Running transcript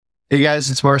Hey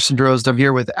guys, it's Marcin Drozdz. I'm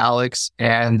here with Alex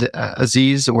and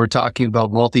Aziz, and we're talking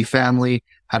about multifamily,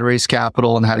 how to raise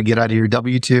capital, and how to get out of your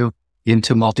W-2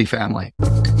 into multifamily.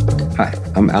 Hi,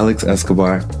 I'm Alex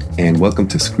Escobar, and welcome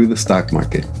to Screw the Stock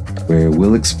Market, where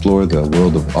we'll explore the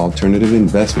world of alternative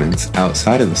investments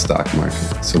outside of the stock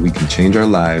market so we can change our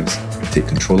lives, take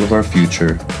control of our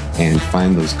future, and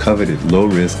find those coveted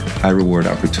low-risk, high-reward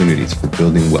opportunities for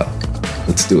building wealth.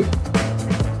 Let's do it.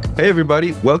 Hey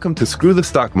everybody, welcome to Screw the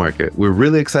Stock Market. We're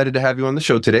really excited to have you on the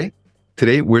show today.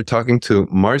 Today we're talking to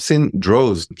Marcin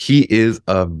Drozdz. He is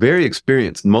a very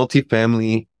experienced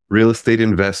multifamily real estate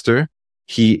investor.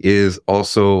 He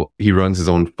runs his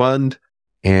own fund,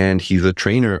 and he's a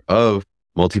trainer of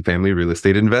multifamily real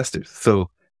estate investors. So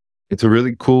it's a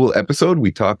really cool episode.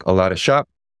 We talk a lot of shop.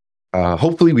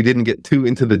 Hopefully we didn't get too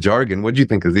into the jargon. What do you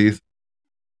think, Aziz?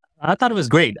 I thought it was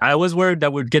great. I was worried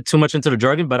that we'd get too much into the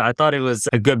jargon, but I thought it was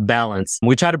a good balance.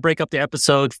 We try to break up the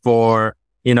episode for,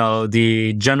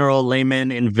 the general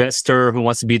layman investor who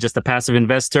wants to be just a passive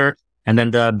investor. And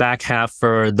then the back half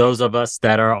for those of us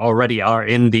that are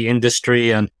in the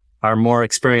industry and are more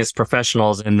experienced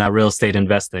professionals in real estate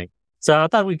investing. So I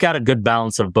thought we got a good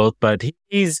balance of both, but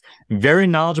he's very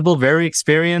knowledgeable, very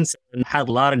experienced, and had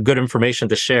a lot of good information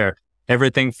to share.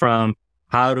 Everything from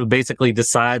how to basically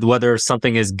decide whether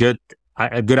something is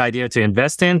a good idea to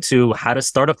invest in, to how to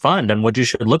start a fund and what you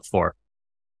should look for.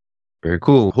 Very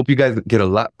cool. Hope you guys get a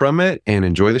lot from it and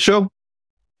enjoy the show.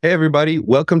 Hey everybody,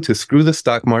 welcome to Screw the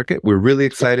Stock Market. We're really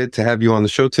excited to have you on the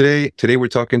show today. Today we're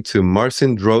talking to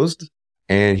Marcin Drozdz,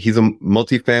 and he's a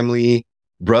multifamily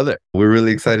brother. We're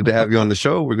really excited to have you on the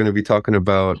show. We're going to be talking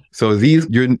about, so Aziz,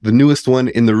 you're the newest one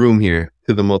in the room here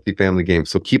to the multifamily game.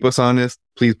 So keep us honest.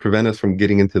 Please prevent us from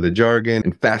getting into the jargon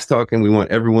and fast talking. We want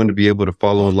everyone to be able to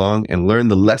follow along and learn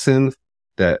the lessons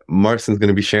that Marcin's going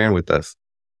to be sharing with us.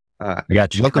 I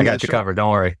got you. I got you covered.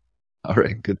 Don't worry. All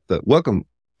right. Good stuff. Welcome.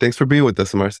 Thanks for being with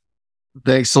us, Marcin.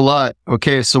 Thanks a lot.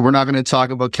 Okay, so we're not going to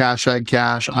talk about cash on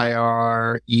cash,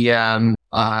 IRR, EM,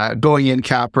 going in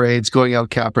cap rates, going out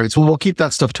cap rates. We'll keep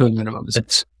that stuff to a minimum.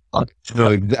 Exactly.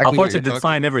 I'll force you to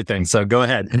define everything, so go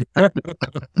ahead.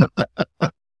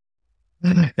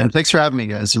 And thanks for having me,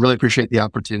 guys. I really appreciate the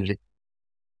opportunity.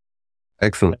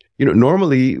 Excellent.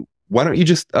 Normally, why don't you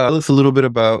just tell us a little bit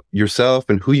about yourself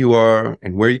and who you are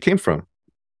and where you came from?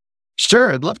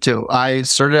 Sure, I'd love to. I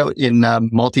started out in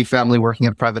multifamily working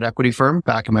at a private equity firm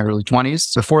back in my early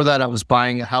 20s. Before that, I was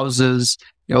buying houses,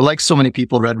 like so many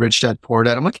people, read Rich Dad, Poor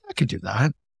Dad. I'm like, I could do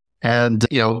that. And,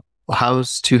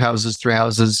 house, two houses, three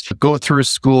houses, go through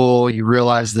school. You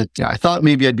realize that I thought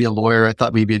maybe I'd be a lawyer. I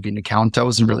thought maybe I'd be an accountant. I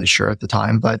wasn't really sure at the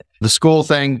time, but it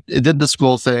did the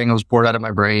school thing. I was bored out of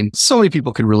my brain. So many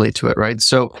people could relate to it, right?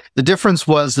 So the difference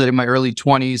was that in my early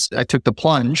 20s, I took the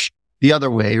plunge the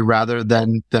other way rather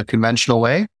than the conventional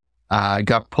way. I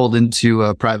got pulled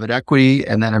into private equity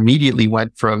and then immediately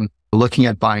went from looking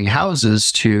at buying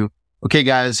houses to, okay,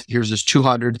 guys, here's this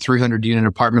 200, 300 unit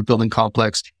apartment building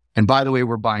complex. And by the way,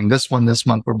 we're buying this one this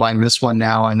month. We're buying this one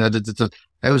now. And it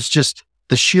was just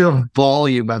the sheer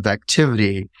volume of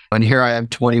activity. And here I am,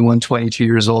 21, 22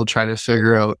 years old, trying to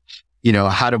figure out,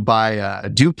 how to buy a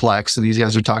duplex. And these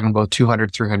guys are talking about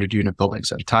 200, 300 unit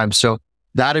buildings at a time. So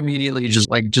that immediately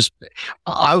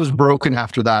I was broken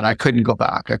after that. I couldn't go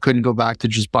back. I couldn't go back to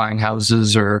just buying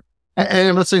houses and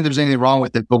I'm not saying there's anything wrong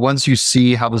with it, but once you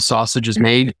see how the sausage is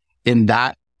made in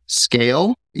that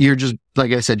scale, you're just,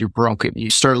 like I said, you're broken. You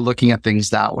start looking at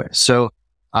things that way. So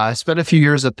I spent a few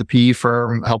years at the PE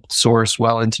firm, helped source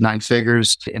well into 9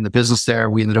 figures in the business there.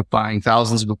 We ended up buying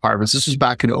thousands of apartments. This was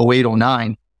back in 08,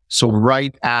 09. So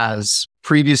right as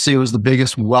previously it was the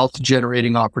biggest wealth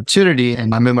generating opportunity.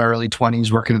 And I'm in my early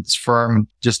 20s working at this firm,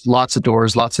 just lots of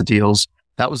doors, lots of deals.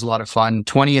 That was a lot of fun.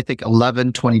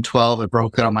 2012, I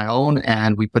broke it on my own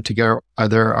and we put together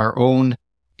our own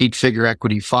 8-figure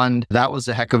equity fund. That was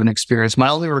a heck of an experience. My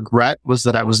only regret was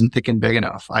that I wasn't thinking big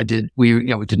enough. We did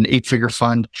an 8-figure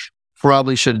fund,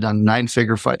 probably should have done a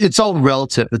 9-figure fund. It's all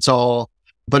relative.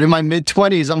 But in my mid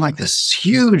 20s, I'm like, this is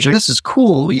huge. This is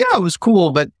cool. Yeah, it was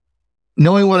cool. But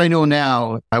knowing what I know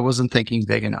now, I wasn't thinking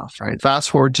big enough, right?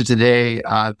 Fast forward to today,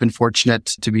 I've been fortunate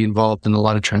to be involved in a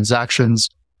lot of transactions.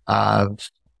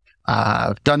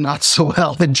 I've done not so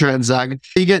well in transactions.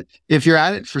 If you're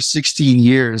at it for 16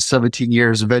 years, 17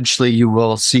 years, eventually you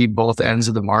will see both ends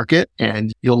of the market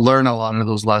and you'll learn a lot of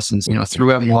those lessons, through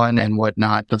M1 and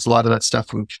whatnot. That's a lot of that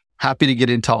stuff. I'm happy to get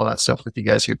into all that stuff with you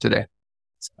guys here today.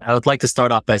 I would like to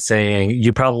start off by saying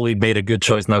you probably made a good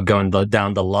choice not going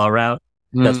down the law route.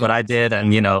 That's what I did.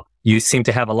 And, you seem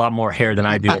to have a lot more hair than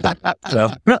I do. So,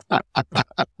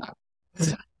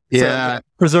 yeah.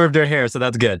 preserved their hair. So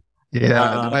that's good.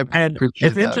 And appreciate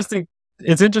it's that. interesting.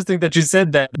 It's interesting that you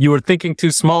said that you were thinking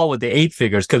too small with the 8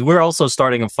 figures, because we're also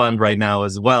starting a fund right now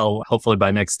as well, hopefully by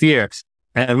next year.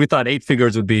 And we thought 8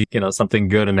 figures would be, something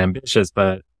good and ambitious,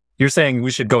 but you're saying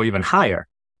we should go even higher.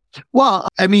 Well,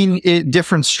 I mean,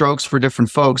 different strokes for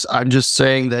different folks. I'm just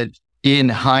saying that in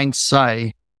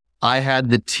hindsight, I had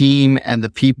the team and the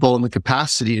people and the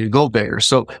capacity to go bigger.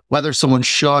 So whether someone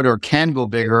should or can go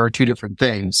bigger are two different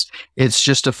things. It's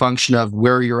just a function of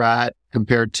where you're at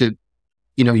compared to,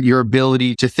 your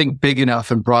ability to think big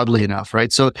enough and broadly enough,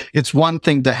 right? So it's one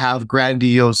thing to have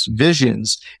grandiose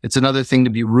visions. It's another thing to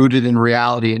be rooted in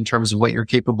reality in terms of what you're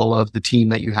capable of, the team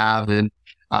that you have. And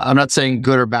I'm not saying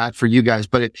good or bad for you guys,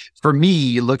 but for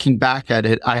me, looking back at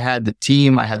it, I had the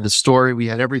team, I had the story, we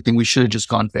had everything. We should have just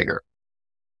gone bigger.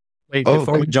 Wait,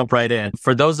 before we jump right in,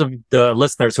 for those of the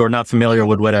listeners who are not familiar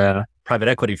with what a private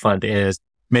equity fund is,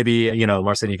 maybe,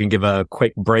 Marcin, you can give a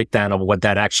quick breakdown of what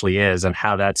that actually is and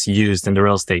how that's used in the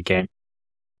real estate game.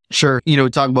 Sure.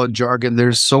 Talk about jargon.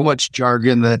 There's so much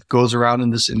jargon that goes around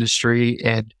in this industry,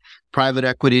 and private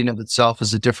equity in of itself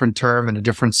is a different term and a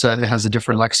different set. It has a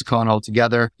different lexicon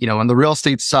altogether. On the real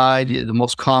estate side, the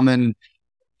most common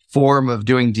form of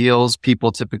doing deals,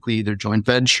 people typically either joint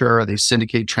venture or they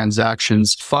syndicate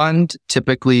transactions. Fund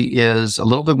typically is a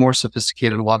little bit more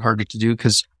sophisticated, a lot harder to do,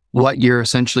 because what you're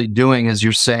essentially doing is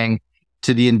you're saying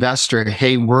to the investor,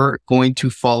 hey, we're going to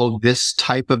follow this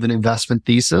type of an investment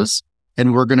thesis,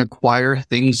 and we're going to acquire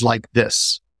things like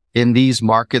this in these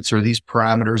markets or these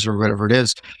parameters or whatever it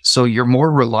is. So you're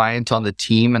more reliant on the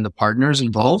team and the partners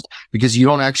involved, because you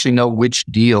don't actually know which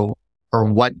deal or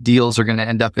what deals are going to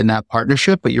end up in that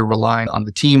partnership, but you're relying on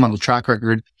the team, on the track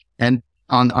record, and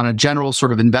on a general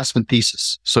sort of investment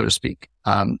thesis, so to speak.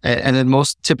 And then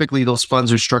most typically those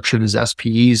funds are structured as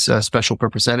SPEs, special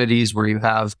purpose entities, where you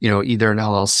have, either an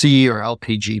LLC or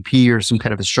LPGP or some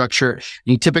kind of a structure.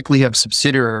 You typically have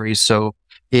subsidiaries. So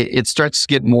it starts to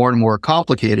get more and more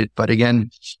complicated. But again,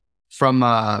 from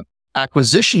a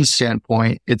acquisition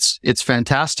standpoint, it's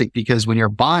fantastic, because when you're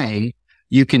buying,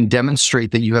 you can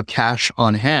demonstrate that you have cash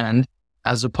on hand,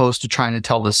 as opposed to trying to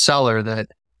tell the seller that,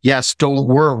 yes, don't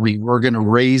worry, we're going to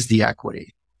raise the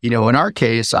equity. In our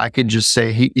case, I could just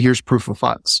say, here's proof of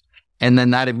funds. And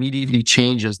then that immediately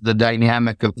changes the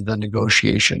dynamic of the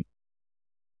negotiation.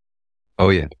 Oh,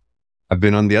 yeah. I've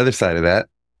been on the other side of that.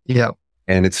 Yeah.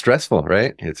 And it's stressful,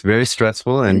 right? It's very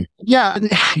stressful. And yeah,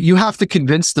 you have to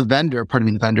convince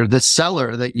the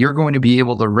seller, that you're going to be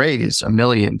able to raise $1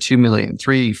 million, $2 million,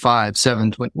 $3,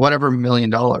 $5, $7, whatever $1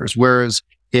 million. Whereas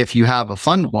if you have a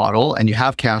fund model and you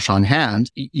have cash on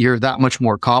hand, you're that much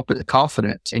more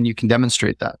confident, and you can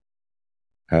demonstrate that.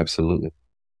 Absolutely.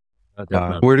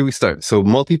 Where do we start? So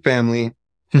multifamily,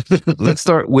 let's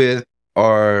start with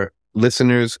our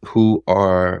listeners who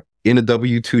are in a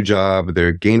W-2 job.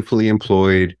 They're gainfully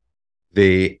employed.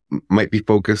 They might be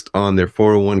focused on their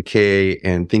 401k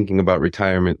and thinking about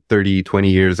retirement 30, 20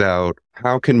 years out.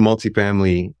 How can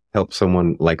multifamily help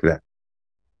someone like that?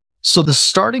 So the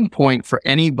starting point for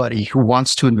anybody who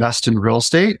wants to invest in real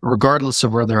estate, regardless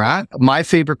of where they're at, my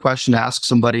favorite question to ask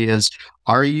somebody is,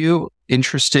 are you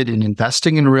interested in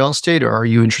investing in real estate, or are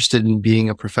you interested in being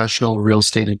a professional real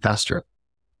estate investor?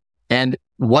 And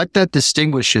what that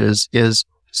distinguishes is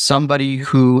somebody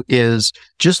who is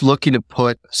just looking to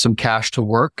put some cash to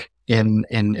work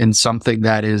in something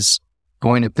that is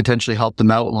going to potentially help them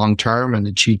out long term and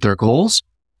achieve their goals.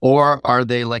 Or are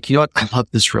they like, I love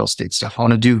this real estate stuff. I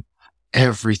want to do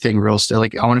everything real estate.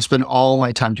 Like, I want to spend all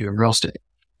my time doing real estate.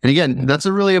 And again, that's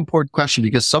a really important question,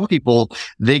 because some people,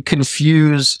 they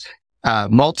confuse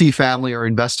multifamily or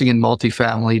investing in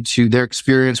multifamily to their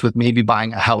experience with maybe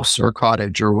buying a house or a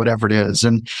cottage or whatever it is.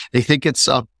 And they think it's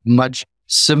a much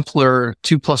simpler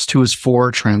 2 + 2 is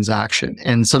 4 transaction.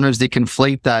 And sometimes they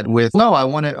conflate that with, no, I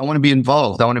want to be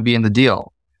involved. I want to be in the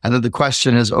deal. And then the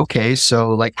question is, okay,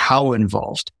 so like, how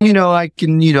involved? I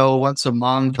can, once a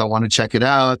month, I want to check it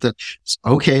out.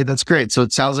 Okay, that's great. So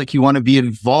it sounds like you want to be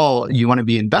involved, you want to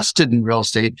be invested in real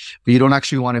estate, but you don't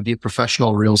actually want to be a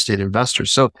professional real estate investor.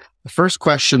 So the first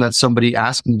question that somebody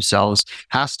asks themselves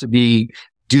has to be,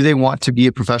 do they want to be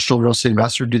a professional real estate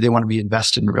investor? Do they want to be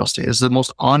invested in real estate? It's the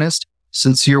most honest,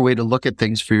 sincere way to look at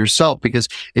things for yourself. Because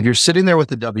if you're sitting there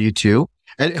with a W-2,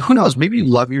 and who knows, maybe you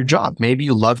love your job. Maybe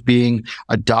you love being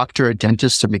a doctor, a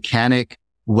dentist, a mechanic,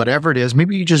 whatever it is.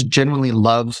 Maybe you just genuinely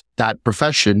love that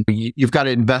profession. You've got to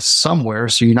invest somewhere.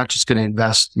 So you're not just going to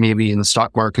invest maybe in the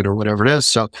stock market or whatever it is.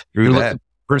 So you're looking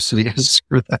for diversity.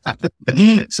 Screw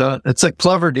that. So it's a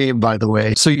clever name, by the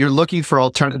way. So you're looking for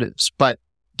alternatives. But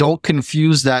don't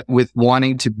confuse that with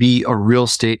wanting to be a real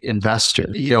estate investor.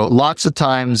 Lots of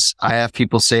times I have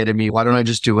people say to me, why don't I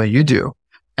just do what you do?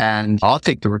 And I'll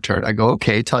take the return. I go,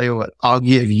 okay, tell you what, I'll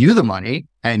give you the money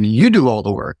and you do all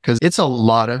the work, because it's a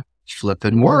lot of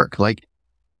flipping work. Like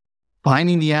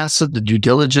finding the asset, the due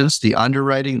diligence, the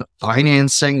underwriting, the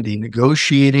financing, the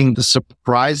negotiating, the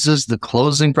surprises, the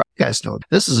closing. You guys know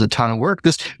this is a ton of work.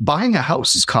 Buying a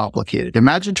house is complicated.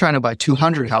 Imagine trying to buy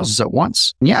 200 houses at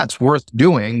once. Yeah, it's worth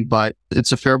doing, but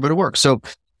it's a fair bit of work. So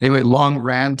anyway, long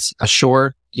rant,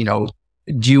 short,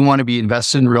 do you want to be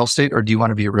invested in real estate or do you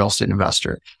want to be a real estate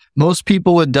investor? Most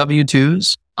people with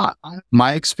W-2s,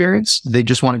 my experience, they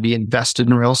just want to be invested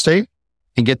in real estate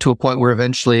and get to a point where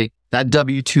eventually that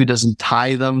W-2 doesn't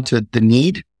tie them to the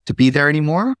need to be there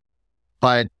anymore.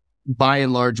 But by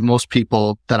and large, most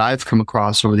people that I've come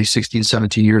across over these 16,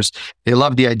 17 years, they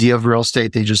love the idea of real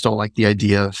estate. They just don't like the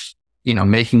idea of,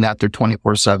 making that their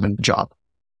 24/7 job.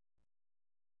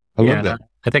 I love that.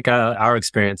 I think our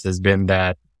experience has been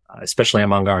that, especially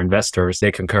among our investors,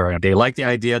 they concur. They like the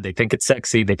idea. They think it's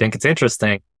sexy. They think it's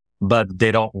interesting, but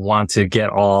they don't want to get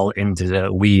all into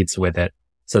the weeds with it.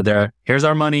 So here's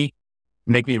our money.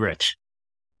 Make me rich.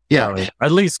 Yeah.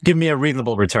 At least give me a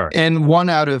reasonable return. And 1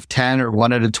 out of 10 or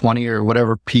 1 out of 20 or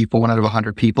whatever people, 1 out of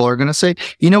 100 people are going to say,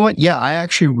 you know what? Yeah, I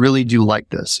actually really do like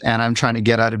this. And I'm trying to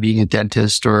get out of being a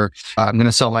dentist, or I'm going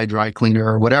to sell my dry cleaner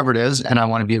or whatever it is. And I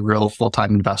want to be a real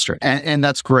full-time investor. And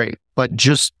that's great. But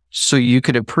just so you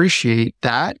could appreciate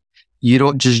that, you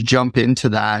don't just jump into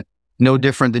that. No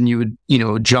different than you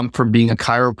would, jump from being a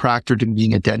chiropractor to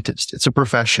being a dentist. It's a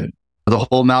profession. The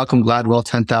whole Malcolm Gladwell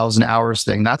 10,000 hours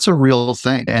thing, that's a real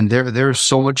thing. And there's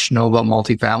so much to know about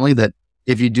multifamily that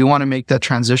if you do want to make that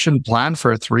transition, plan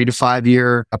for a 3 to 5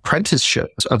 year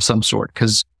apprenticeship of some sort.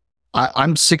 Because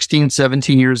I'm 16,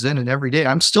 17 years in, and every day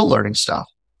I'm still learning stuff.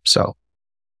 So.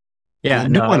 Yeah. I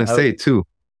do want to say too,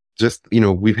 just,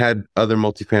 we've had other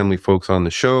multifamily folks on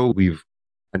the show. We've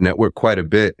networked quite a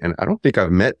bit. And I don't think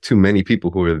I've met too many people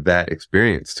who are that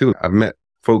experienced too. I've met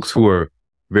folks who are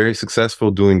very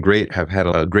successful, doing great, have had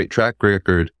a great track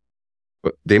record,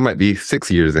 but they might be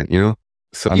 6 years in,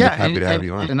 So I'm just happy to have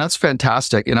you on. And that's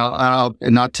fantastic. I'll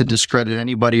not to discredit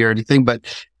anybody or anything, but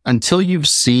until you've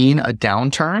seen a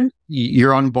downturn,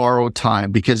 you're on borrowed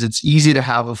time, because it's easy to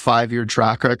have a 5-year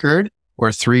track record or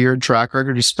a 3-year track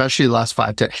record, especially the last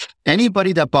 5 to 10.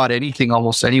 Anybody that bought anything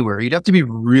almost anywhere, you'd have to be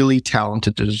really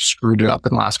talented to have screwed it up in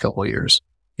the last couple of years.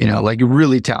 Like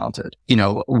really talented.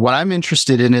 What I'm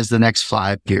interested in is the next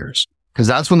 5 years, because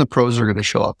that's when the pros are going to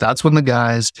show up. That's when the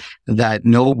guys that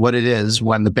know what it is,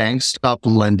 when the banks stop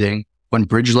lending, when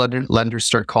bridge lenders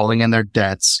start calling in their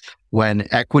debts, when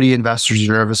equity investors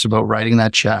are nervous about writing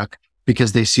that check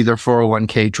because they see their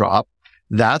 401k drop.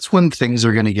 That's when things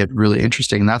are going to get really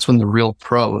interesting. That's when the real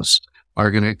pros are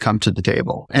going to come to the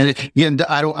table. And again,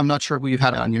 I'm not sure who you've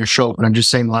had on your show, but I'm just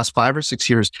saying the last 5 or 6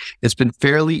 years, it's been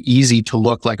fairly easy to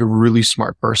look like a really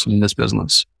smart person in this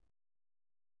business.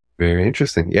 Very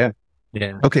interesting. Yeah.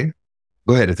 Yeah. Okay.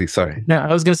 Go ahead, Aziz. Sorry. No,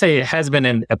 I was going to say it has been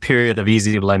in a period of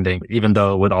easy lending, even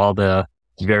though with all the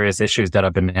various issues that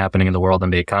have been happening in the world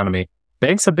and the economy,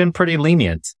 banks have been pretty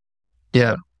lenient.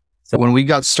 Yeah. So when we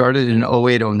got started in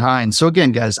 08, 09, so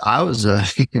again, guys, I was a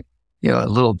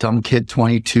little dumb kid,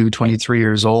 22, 23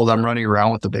 years old. I'm running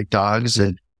around with the big dogs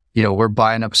and, we're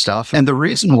buying up stuff. And the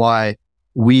reason why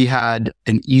we had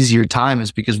an easier time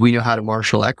is because we knew how to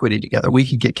marshal equity together. We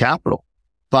could get capital,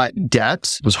 but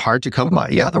debt was hard to come by.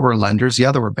 Yeah, there were lenders.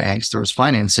 Yeah, there were banks. There was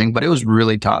financing, but it was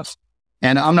really tough.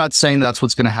 And I'm not saying that's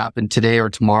what's going to happen today or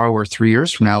tomorrow or 3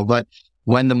 years from now, but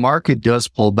when the market does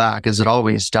pull back, as it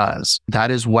always does,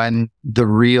 that is when the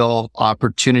real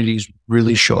opportunities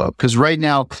really show up. Because right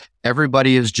now,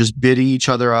 everybody is just bidding each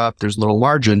other up. There's little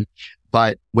margin.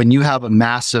 But when you have a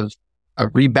massive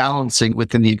rebalancing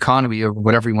within the economy, or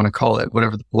whatever you want to call it,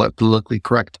 whatever the politically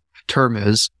correct term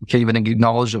is, we can't even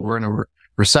acknowledge that we're in a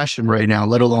recession right now,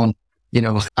 let alone,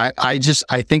 I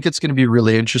think it's going to be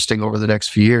really interesting over the next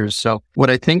few years. So what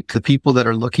I think the people that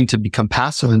are looking to become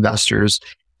passive investors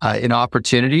in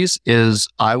opportunities is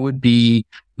I would be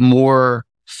more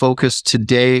focused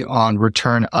today on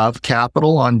return of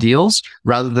capital on deals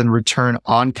rather than return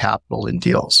on capital in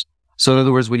deals. So in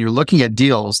other words, when you're looking at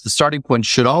deals, the starting point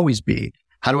should always be,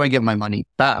 how do I get my money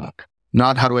back?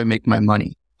 Not how do I make my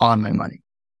money on my money?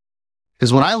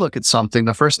 Because when I look at something,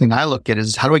 the first thing I look at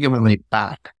is, how do I get my money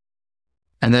back?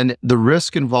 And then the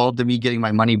risk involved in me getting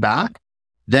my money back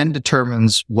then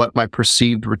determines what my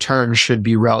perceived return should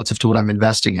be relative to what I'm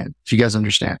investing in, if you guys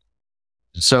understand.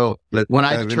 So when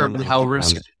I determine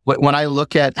when I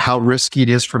look at how risky it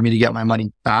is for me to get my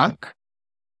money back,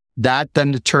 that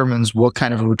then determines what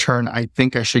kind of a return I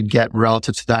think I should get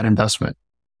relative to that investment.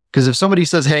 Because if somebody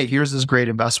says, hey, here's this great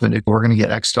investment, we're going to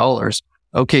get X dollars.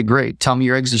 Okay, great. Tell me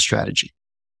your exit strategy.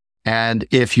 And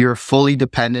if you're fully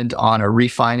dependent on a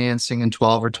refinancing in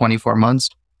 12 or 24 months,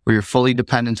 or you're fully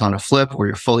dependent on a flip, or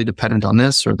you're fully dependent on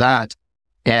this or that,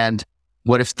 and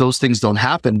what if those things don't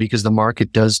happen because the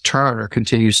market does turn or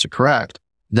continues to correct?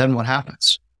 Then what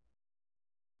happens?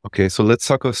 Okay, so let's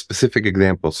talk a specific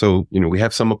example. So, we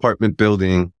have some apartment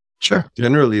building. Sure.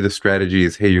 Generally, the strategy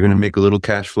is, hey, you're going to make a little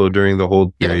cash flow during the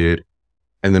hold period,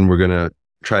 and then we're going to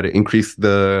try to increase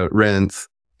the rents,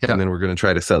 and then we're going to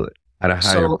try to sell it at a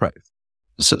higher price.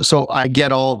 So I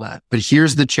get all that, but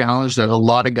here's the challenge that a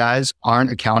lot of guys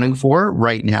aren't accounting for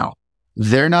right now.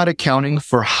 They're not accounting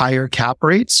for higher cap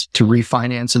rates to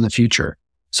refinance in the future.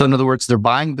 So in other words, they're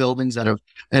buying buildings that have,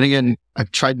 and again,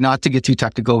 I've tried not to get too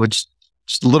technical, but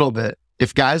just a little bit.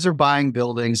 If guys are buying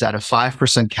buildings at a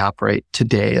 5% cap rate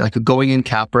today, like a going in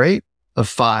cap rate of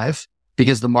 5,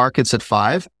 because the market's at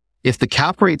 5, if the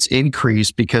cap rates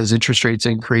increase because interest rates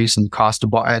increase and the cost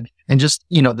of buy, and just,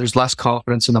 there's less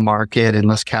confidence in the market and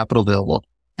less capital available,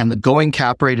 and the going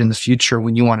cap rate in the future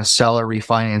when you want to sell or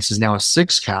refinance is now a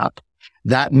 6 cap,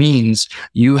 that means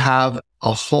you have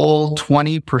a whole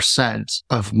 20%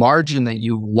 of margin that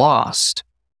you lost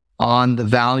on the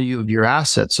value of your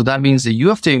assets. So that means that you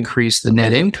have to increase the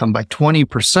net income by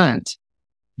 20%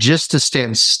 just to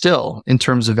stand still in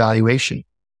terms of valuation,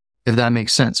 if that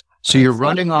makes sense. So you're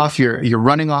running off your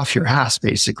ass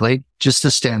basically just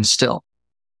to stand still.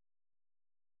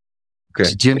 Okay.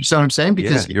 So do you understand what I'm saying?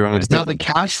 Because now the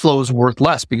cash flow is worth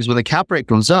less, because when the cap rate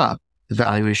goes up, the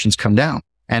valuations come down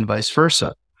and vice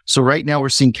versa. So right now we're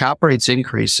seeing cap rates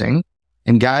increasing,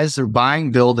 and guys are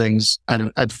buying buildings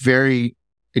at very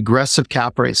aggressive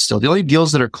cap rates still. The only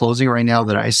deals that are closing right now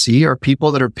that I see are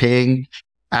people that are paying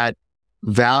at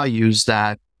values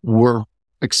that were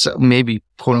maybe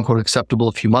quote unquote acceptable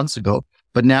a few months ago,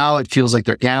 but now it feels like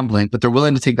they're gambling, but they're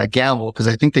willing to take that gamble because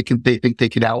I think they think they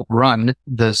could outrun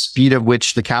the speed at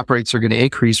which the cap rates are going to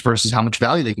increase versus how much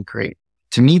value they can create.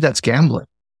 To me, that's gambling.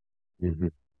 Mm-hmm.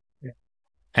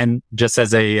 And just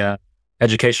as a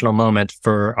educational moment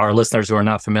for our listeners who are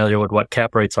not familiar with what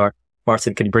cap rates are,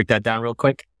 Marcin, can you break that down real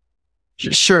quick?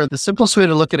 Sure. The simplest way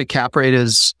to look at a cap rate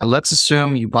is, let's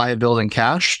assume you buy a building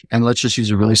cash, and let's just use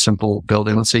a really simple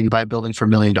building. Let's say you buy a building for $1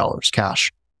 million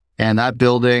cash, and that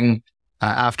building,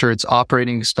 after its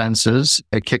operating expenses,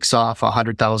 it kicks off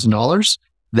 $100,000.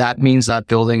 That means that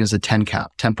building is a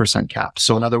 10% cap.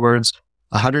 So in other words,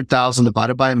 100,000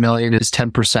 divided by $1 million is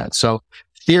 10%. So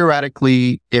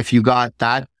theoretically, if you got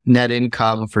that net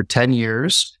income for 10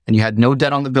 years and you had no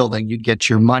debt on the building, you'd get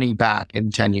your money back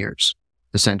in 10 years.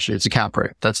 Essentially, it's a cap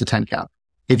rate. That's a 10 cap.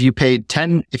 If you paid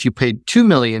 $2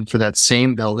 million for that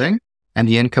same building and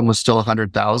the income was still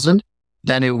 100,000,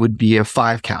 then it would be a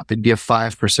 5 cap. It'd be a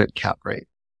 5% cap rate.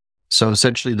 So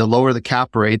essentially, the lower the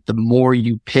cap rate, the more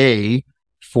you pay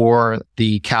for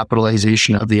the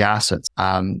capitalization of the assets.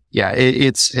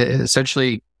 It's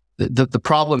essentially the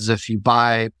problem is if you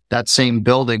buy that same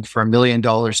building for $1 million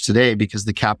today, because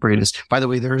the cap rate is, by the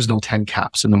way, there is no 10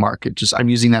 caps in the market. I'm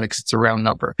using that because it's a round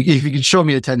number. If you could show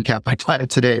me a 10 cap, I'd buy it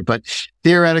today. But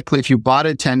theoretically, if you bought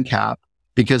a 10 cap,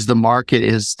 because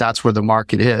that's where the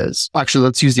market is. Actually,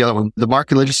 let's use the other one. Let's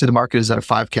just say the market is at a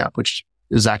 5 cap, which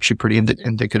is actually pretty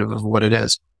indicative of what it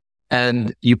is.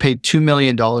 And you paid $2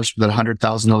 million for that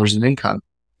 $100,000 in income.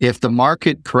 If the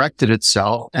market corrected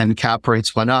itself and cap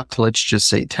rates went up to, let's just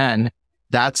say 10,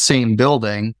 that same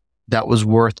building that was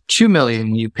worth $2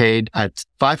 million you paid at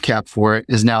 5 cap for it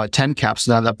is now at 10 cap.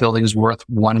 So now that building is worth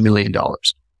 $1 million.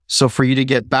 So for you to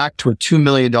get back to a $2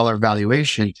 million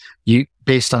valuation,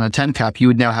 based on a 10 cap, you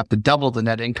would now have to double the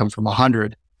net income from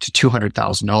 $100,000 to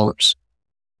 $200,000.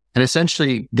 And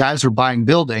essentially, guys are buying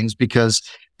buildings because,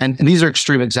 and these are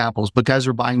extreme examples, but guys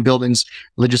are buying buildings,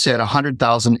 let's just say at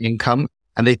 100,000 income,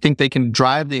 and they think they can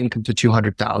drive the income to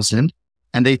 200,000,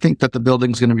 and they think that the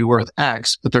building's going to be worth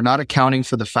X, but they're not accounting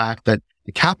for the fact that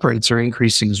the cap rates are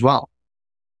increasing as well.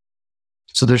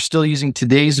 So they're still using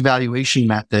today's valuation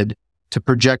method to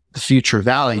project the future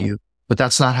value, but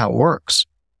that's not how it works.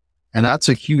 And that's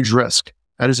a huge risk.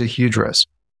 That is a huge risk.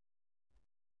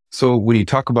 So when you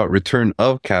talk about return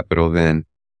of capital, then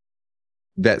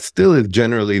that still is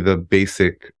generally the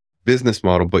basic business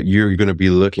model, but you're going to be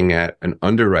looking at an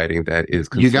underwriting that is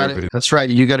conservative. That's right.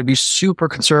 You got to be super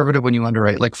conservative when you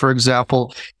underwrite. Like, for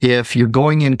example, if you're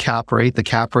going in cap rate, the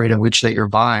cap rate at which that you're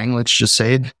buying, let's just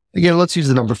say, again, let's use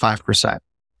the number 5%.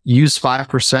 Use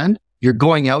 5%. You're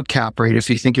going out cap rate if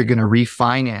you think you're going to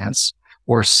refinance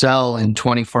or sell in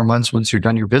 24 months once you're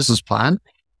done your business plan.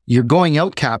 your going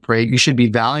out cap rate, you should be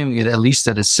valuing it at least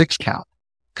at a 6 cap.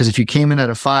 Because if you came in at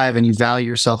a 5 and you value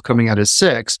yourself coming out at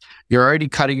 6, you're already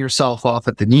cutting yourself off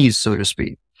at the knees, so to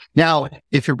speak. Now,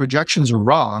 if your projections are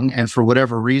wrong and for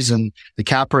whatever reason, the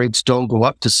cap rates don't go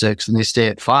up to 6 and they stay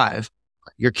at 5,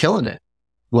 you're killing it.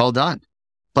 Well done.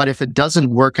 But if it doesn't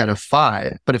work at a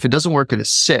 5, but if it doesn't work at a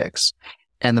 6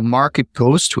 and the market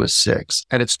goes to a 6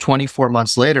 and it's 24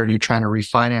 months later and you're trying to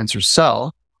refinance or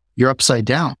sell, you're upside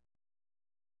down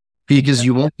because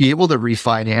you won't be able to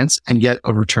refinance and get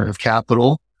a return of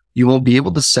capital. You won't be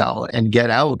able to sell and get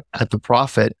out at the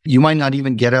profit. You might not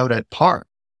even get out at par,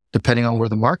 depending on where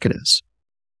the market is.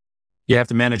 You have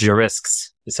to manage your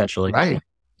risks, essentially. Right.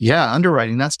 Yeah.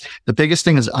 Underwriting. That's the biggest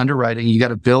thing is underwriting. You got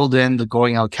to build in the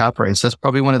going out cap rates. That's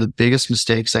probably one of the biggest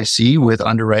mistakes I see with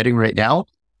underwriting right now.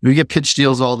 We get pitch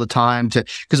deals all the time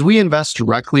because we invest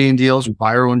directly in deals, we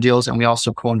buy our own deals, and we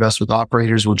also co-invest with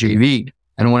operators with JV.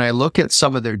 And when I look at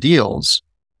some of their deals,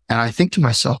 and I think to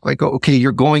myself, I go, okay,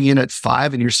 you're going in at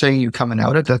 5 and you're saying you're coming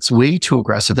out at, that's way too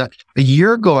aggressive. That a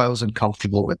year ago, I was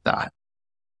uncomfortable with that.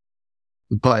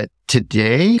 But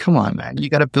today, come on, man, you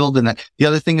got to build in that. The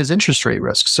other thing is interest rate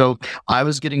risk. So I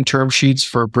was getting term sheets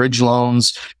for bridge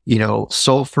loans,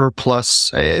 SOFR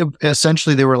plus,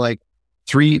 essentially they were like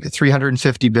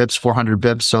 350 bips, 400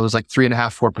 bips. So it was like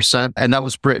 3.5%, 4%. And that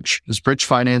was bridge. It was bridge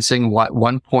financing,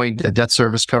 1 point debt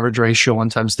service coverage ratio, 1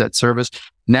 times debt service.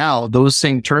 Now those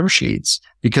same term sheets,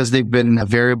 because they've been a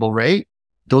variable rate,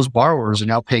 those borrowers are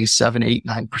now paying 7, 8,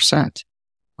 9%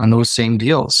 on those same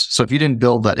deals. So if you didn't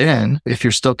build that in, if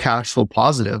you're still cash flow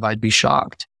positive, I'd be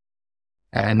shocked.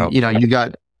 And you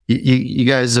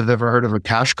guys have ever heard of a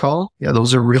cash call? Yeah,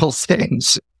 those are real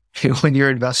things. When your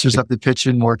investors have to pitch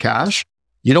in more cash,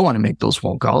 you don't want to make those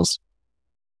phone calls.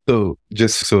 So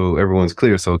just so everyone's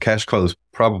clear, so cash call is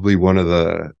probably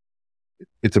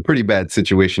it's a pretty bad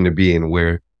situation to be in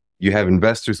where you have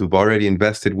investors who've already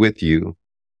invested with you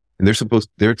and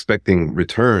they're expecting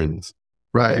returns.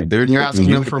 Right. You're asking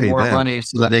them for more money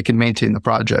so that they can maintain the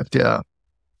project. Yeah.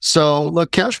 So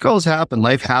look, cash calls happen,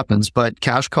 life happens, but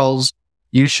cash calls,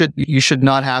 you should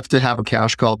not have to have a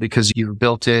cash call because you've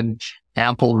built in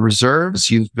ample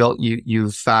reserves. You've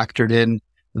factored in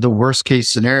the worst case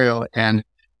scenario. And,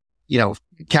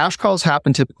 cash calls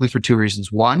happen typically for 2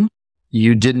 reasons. 1,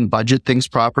 you didn't budget things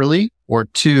properly, or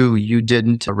 2, you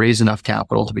didn't raise enough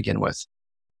capital to begin with.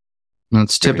 And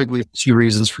it's typically 2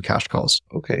 reasons for cash calls.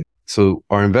 Okay. So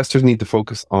our investors need to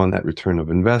focus on that return of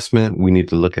investment. We need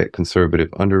to look at conservative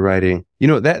underwriting.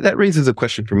 That raises a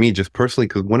question for me just personally,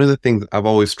 because one of the things I've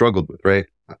always struggled with, right?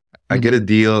 I get a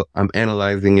deal, I'm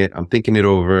analyzing it, I'm thinking it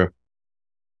over.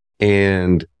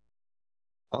 And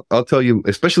I'll tell you,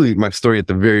 especially my story at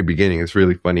the very beginning, it's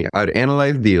really funny. I'd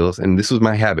analyze deals, and this was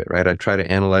my habit, right? I'd try to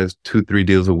analyze 2-3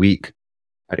 deals a week.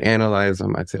 I'd analyze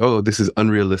them. I'd say, oh, this is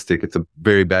unrealistic. It's a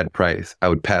very bad price. I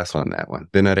would pass on that one.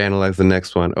 Then I'd analyze the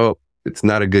next one. Oh, it's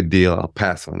not a good deal. I'll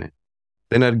pass on it.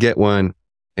 Then I'd get one,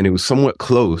 and it was somewhat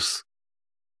close.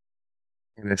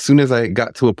 And as soon as I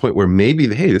got to a point where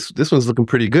maybe, hey, this one's looking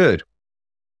pretty good,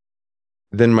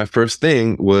 then my first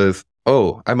thing was,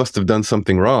 oh, I must have done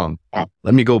something wrong.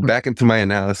 Let me go back into my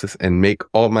analysis and make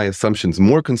all my assumptions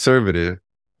more conservative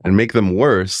and make them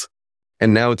worse.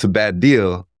 And now it's a bad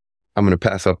deal. I'm going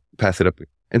to pass it up.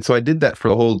 And so I did that for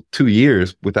the whole 2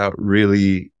 years without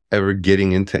really ever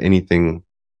getting into anything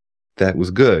that was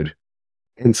good.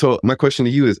 And so my question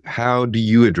to you is, how do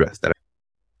you address that?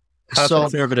 How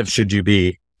conservative should you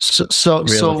be? So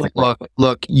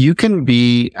look, you can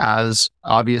be, as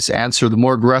obvious answer, the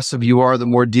more aggressive you are, the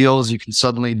more deals you can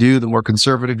suddenly do, the more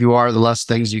conservative you are, the less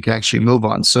things you can actually move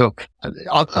on. So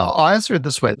I'll answer it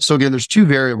this way. So again, there's 2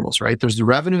 variables, right? There's the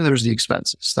revenue, there's the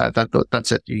expenses.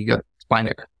 That's it. You got to find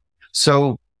it.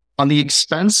 So on the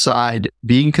expense side,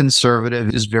 being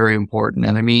conservative is very important.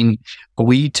 And I mean,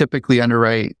 we typically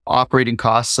underwrite operating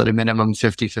costs at a minimum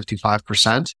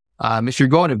 50-55%. If you're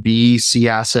going to B, C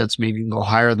assets, maybe you can go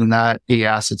higher than that. A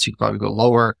assets, you can probably go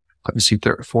lower. Obviously,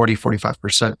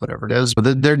 40-45%, whatever it is.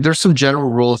 But there's some general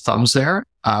rule of thumbs there.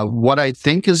 What I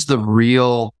think is the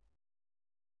real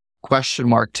question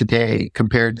mark today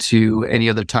compared to any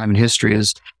other time in history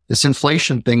is this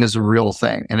inflation thing is a real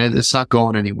thing, and it's not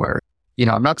going anywhere.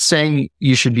 I'm not saying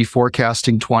you should be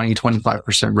forecasting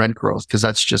 20-25% rent growth, because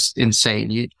that's just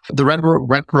insane. The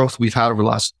rent growth we've had over the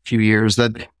last few years,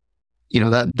 that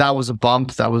was a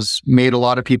bump that was made a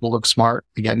lot of people look smart.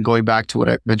 Again, going back to what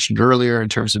I mentioned earlier in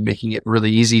terms of making it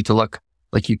really easy to look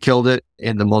like you killed it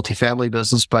in the multifamily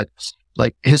business. But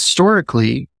like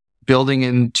historically, building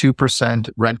in 2%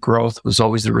 rent growth was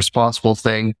always the responsible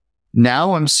thing.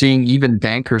 Now I'm seeing even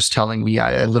bankers telling me,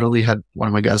 I literally had one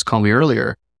of my guys call me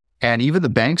earlier, And even the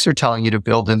banks are telling you to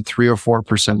build in 3 or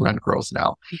 4% rent growth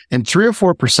now. And 3 or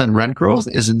 4% rent growth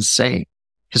is insane,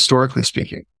 historically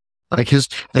speaking.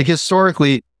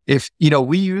 Historically, if,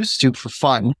 we used to, for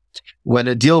fun, when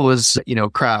a deal was,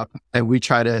 crap, and we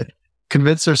try to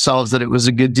convince ourselves that it was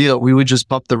a good deal, we would just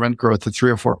bump the rent growth to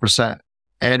 3 or 4%.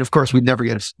 And of course, we never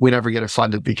get it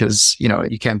funded because,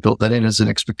 you can't build that in as an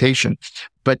expectation.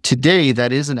 But today,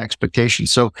 that is an expectation.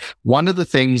 So one of the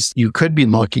things you could be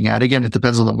looking at, again, it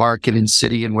depends on the market and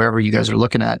city and wherever you guys are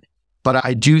looking at. But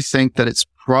I do think that it's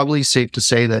probably safe to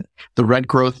say that the rent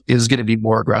growth is going to be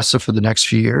more aggressive for the next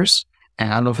few years.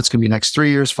 And I don't know if it's going to be next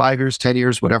 3 years, 5 years, 10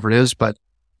 years, whatever it is. But,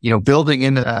 building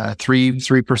in 3%,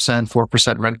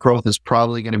 4% rent growth is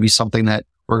probably going to be something that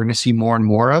we're going to see more and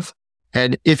more of.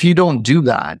 And if you don't do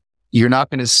that, you're not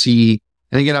going to see,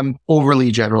 and again, I'm overly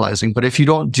generalizing, but if you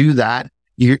don't do that,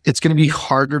 it's going to be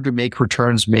harder to make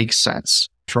returns make sense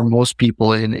for most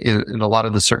people in a lot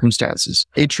of the circumstances.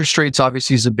 Interest rates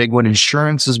obviously is a big one.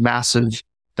 Insurance is massive.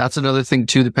 That's another thing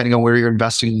too, depending on where you're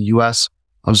investing in the US.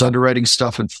 I was underwriting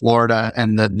stuff in Florida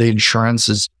and the insurance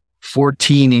is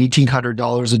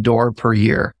 $1,800 a door per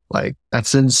year. Like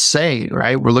that's insane,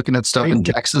 right? We're looking at stuff in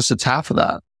Texas. It's half of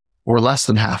that or less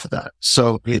than half of that.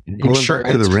 So going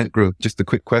back to the rent growth, just a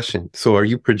quick question. So are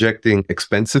you projecting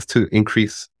expenses to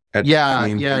increase? Yeah.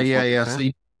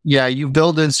 So you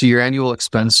build in, so your annual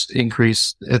expense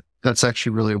increase, that's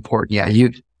actually really important. Yeah.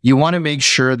 You want to make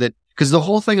sure that, because the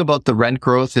whole thing about the rent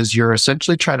growth is you're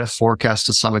essentially trying to forecast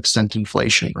to some extent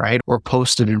inflation, right? Or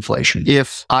posted inflation.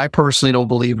 If I personally don't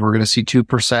believe we're going to see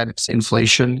 2%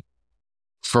 inflation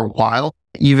for a while,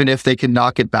 even if they can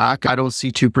knock it back, I don't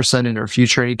see 2% in our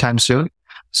future anytime soon.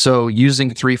 So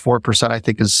using 3, 4%, I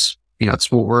think is,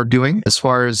 it's what we're doing. As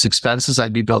far as expenses,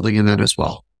 I'd be building in it as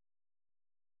well.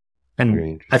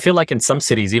 And I feel like in some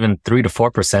cities, even 3 to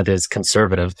 4% is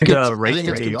conservative. I think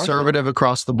it's conservative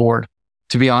across the board.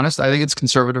 To be honest, I think it's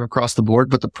conservative across the board.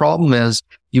 But the problem is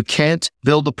you can't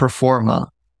build a pro forma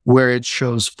where it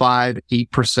shows 5,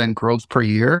 8% growth per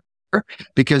year,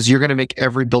 because you're going to make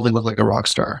every building look like a rock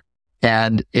star.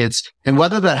 And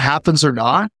whether that happens or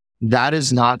not, that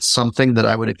is not something that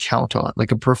I would count on.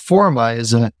 Like a pro forma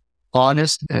is an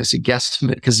honest, as a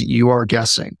guesstimate, because you are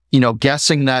guessing,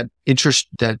 guessing that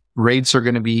that rates are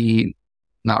going to be,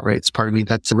 not rates, pardon me,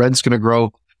 that the rent's going to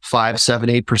grow 5, 7,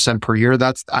 8% per year.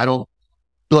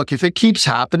 Look, if it keeps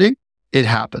happening, it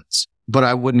happens, but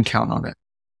I wouldn't count on it.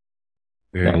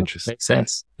 Very interesting.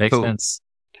 Makes sense.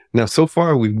 Now, so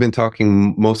far, we've been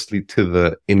talking mostly to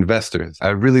the investors. I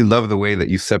really love the way that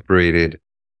you separated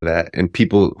that, and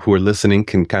people who are listening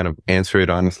can kind of answer it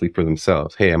honestly for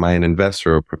themselves. Hey, am I an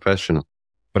investor or a professional?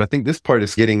 But I think this part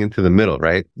is getting into the middle,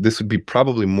 right? This would be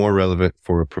probably more relevant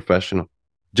for a professional.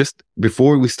 Just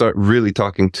before we start really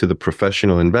talking to the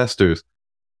professional investors,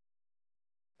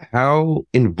 how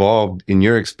involved in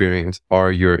your experience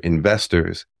are your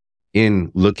investors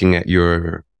in looking at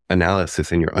your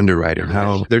analysis and your underwriting?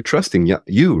 How they're trusting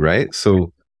you, right?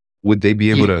 So would they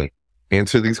be able to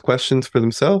answer these questions for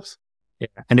themselves? Yeah.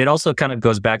 And it also kind of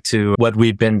goes back to what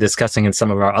we've been discussing in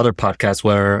some of our other podcasts,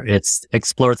 where it's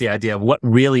explores the idea of what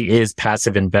really is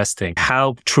passive investing.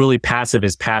 How truly passive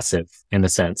is passive in a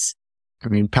sense? I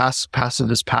mean, passive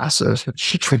is passive.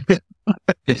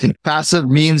 Passive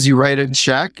means you write a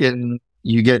check and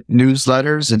you get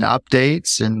newsletters and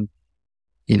updates and,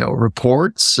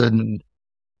 reports, and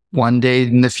one day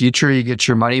in the future, you get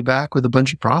your money back with a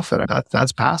bunch of profit.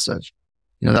 That's passive.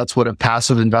 That's what a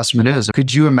passive investment is.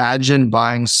 Could you imagine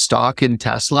buying stock in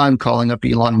Tesla and calling up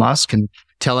Elon Musk and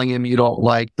telling him you don't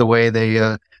like the way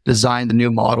they designed the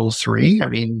new Model 3? I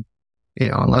mean,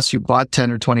 unless you bought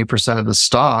 10 or 20% of the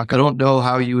stock, I don't know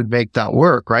how you would make that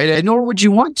work, right? And nor would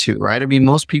you want to, right? I mean,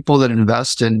 most people that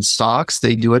invest in stocks,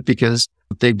 they do it because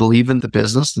they believe in the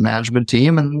business, the management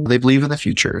team, and they believe in the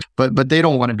future. But they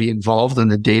don't want to be involved in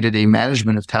the day-to-day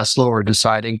management of Tesla or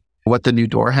deciding what the new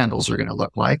door handles are going to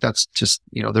look like. That's just,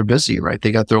 they're busy, right?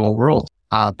 They got their own world.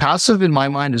 Passive in my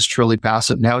mind is truly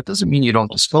passive. Now, it doesn't mean you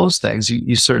don't disclose things.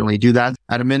 You certainly do that.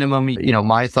 At a minimum,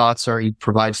 my thoughts are you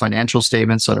provide financial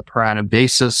statements on a per annum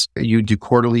basis. You do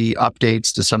quarterly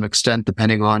updates to some extent,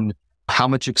 depending on how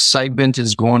much excitement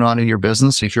is going on in your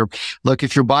business. If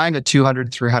you're buying a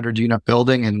 200, 300 unit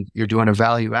building and you're doing a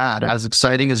value add, as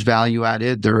exciting as value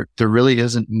added, there really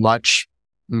isn't much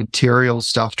material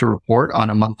stuff to report on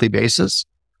a monthly basis.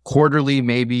 Quarterly,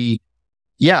 maybe,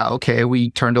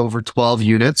 we turned over 12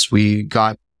 units. We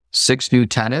got 6 new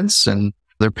tenants and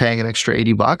they're paying an extra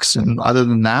 $80. And other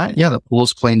than that, the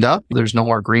pool's cleaned up. There's no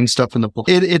more green stuff in the pool.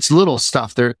 It's little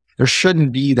stuff. There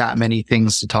shouldn't be that many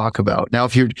things to talk about. Now,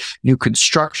 if you're new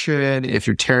construction, if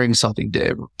you're tearing something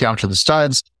down to the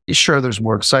studs, Sure, there's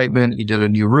more excitement. You did a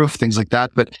new roof, things like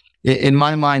that. But in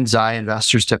my mind's eye,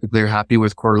 investors typically are happy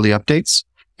with quarterly updates.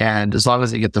 And as long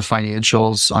as they get the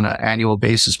financials on an annual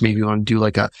basis, maybe you want to do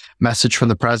like a message from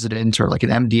the president or like an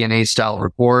MD&A style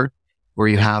report where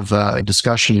you have a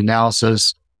discussion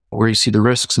analysis where you see the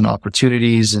risks and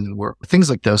opportunities and things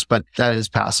like this. But that is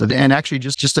passive. And actually,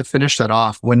 just to finish that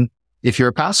off, if you're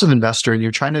a passive investor and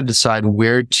you're trying to decide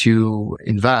where to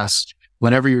invest,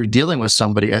 whenever you're dealing with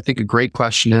somebody, I think a great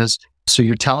question is, so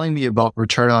you're telling me about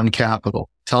return on capital.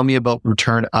 Tell me about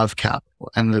return of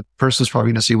capital. And the person's probably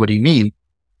going to say, what do you mean?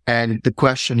 And the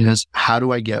question is, how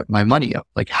do I get my money out?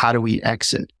 Like, how do we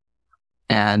exit?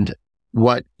 And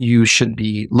what you should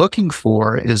be looking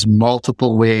for is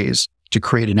multiple ways to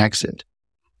create an exit.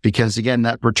 Because again,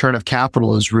 that return of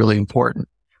capital is really important.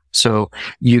 So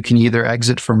you can either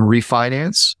exit from a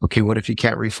refinance. Okay, what if you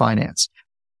can't refinance?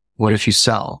 What if you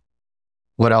sell?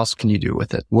 What else can you do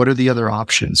with it? What are the other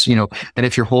options? And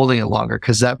if you're holding it longer,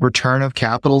 because that return of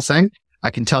capital thing,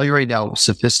 I can tell you right now,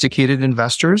 sophisticated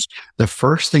investors, the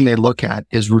first thing they look at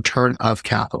is return of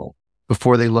capital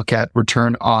before they look at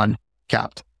return on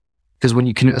capital. Because when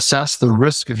you can assess the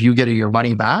risk of you getting your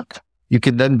money back, you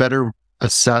can then better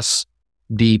assess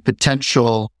the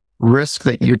potential risk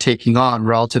that you're taking on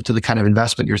relative to the kind of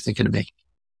investment you're thinking of making.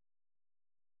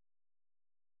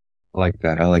 I like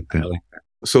that.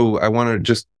 So I want to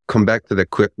just come back to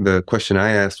the question I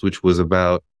asked, which was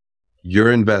about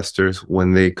your investors.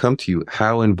 When they come to you,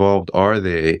 how involved are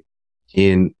they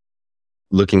in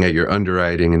looking at your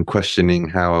underwriting and questioning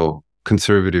how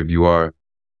conservative you are?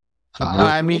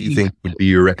 What do you think would be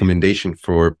your recommendation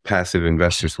for passive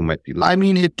investors who might be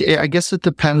looking? I guess it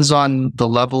depends on the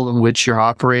level in which you're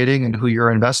operating and who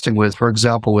you're investing with. For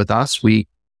example, with us, we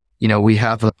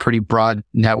have a pretty broad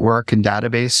network and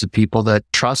database of people that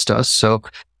trust us. So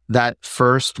that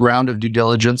first round of due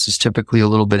diligence is typically a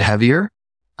little bit heavier.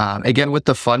 Again, with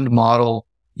the fund model,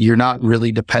 you're not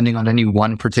really depending on any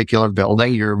one particular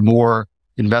building. You're more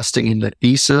investing in the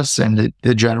thesis and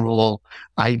the general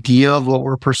idea of what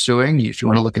we're pursuing. If you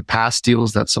want to look at past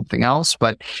deals, that's something else.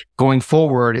 But going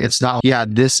forward, it's not,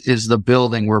 this is the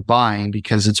building we're buying,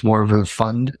 because it's more of a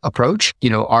fund approach.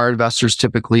 Our investors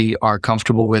typically are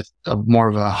comfortable with more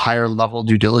of a higher level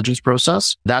due diligence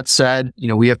process. That said,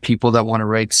 we have people that want to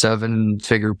write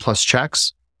 7-figure plus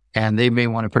checks, and they may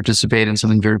want to participate in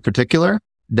something very particular.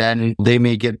 Then they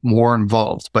may get more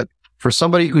involved. But for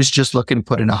somebody who's just looking to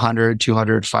put in 100,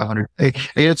 200, 500,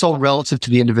 it's all relative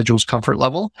to the individual's comfort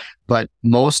level. But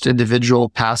most individual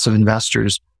passive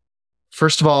investors,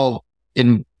 first of all,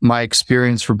 in my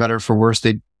experience, for better or for worse,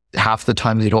 half the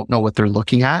time they don't know what they're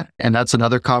looking at. And that's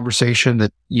another conversation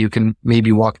that you can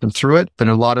maybe walk them through it. But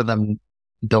a lot of them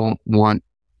don't want,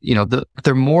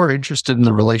 they're more interested in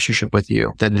the relationship with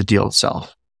you than the deal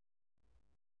itself.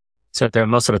 So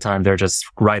most of the time they're just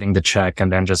writing the check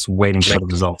and then just waiting for the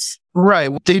results.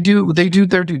 Right. They do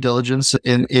their due diligence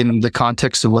in the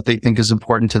context of what they think is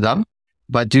important to them.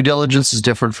 But due diligence is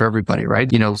different for everybody, right?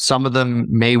 Some of them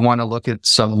may want to look at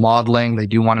some modeling. They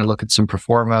do want to look at some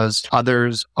performas.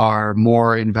 Others are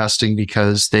more investing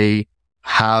because they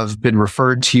have been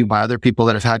referred to you by other people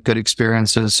that have had good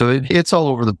experiences. So it's all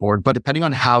over the board. But depending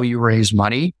on how you raise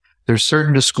money, there's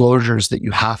certain disclosures that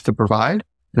you have to provide.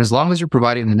 And as long as you're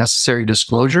providing the necessary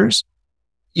disclosures,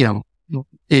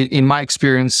 in my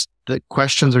experience, the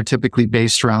questions are typically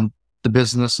based around the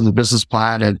business and the business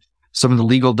plan and some of the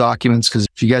legal documents. Because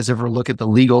if you guys ever look at the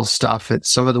legal stuff,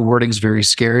 some of the wording's very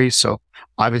scary. So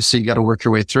obviously you got to work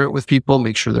your way through it with people,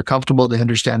 make sure they're comfortable. They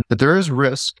understand that there is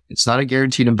risk. It's not a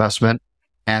guaranteed investment,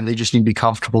 and they just need to be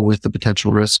comfortable with the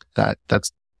potential risk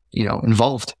that's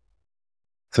involved.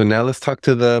 So now let's talk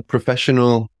to the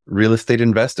professional real estate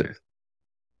investors.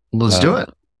 Let's do it.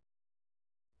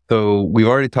 So we've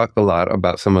already talked a lot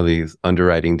about some of these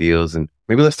underwriting deals, and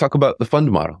maybe let's talk about the fund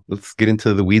model. Let's get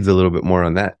into the weeds a little bit more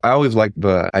on that. I always like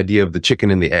the idea of the chicken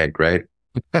and the egg, right?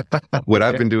 What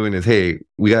I've been doing is, hey,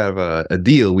 we have a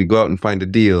deal. We go out and find a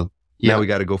deal. Now we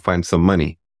got to go find some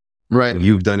money. Right.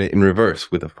 You've done it in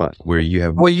reverse with a fund where you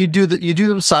have. Well, you do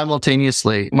them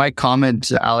simultaneously. My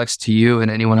comment, Alex, to you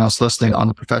and anyone else listening on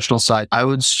the professional side, I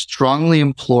would strongly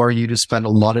implore you to spend a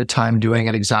lot of time doing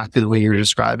it exactly the way you're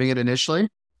describing it initially,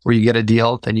 where you get a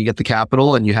deal, then you get the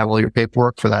capital and you have all your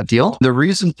paperwork for that deal. The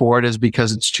reason for it is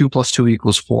because it's 2 + 2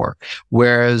 = 4.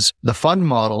 Whereas the fund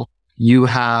model, you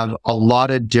have a lot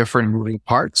of different moving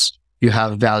parts. You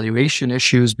have valuation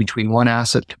issues between one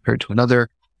asset compared to another.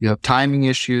 You have timing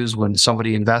issues when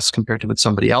somebody invests compared to when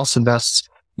somebody else invests.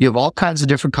 You have all kinds of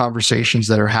different conversations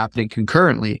that are happening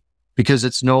concurrently, because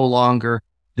it's no longer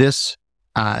this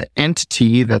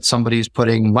entity that somebody's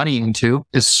putting money into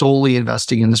is solely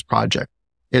investing in this project.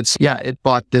 It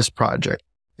bought this project,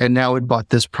 and now it bought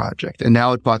this project, and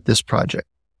now it bought this project.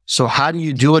 So how do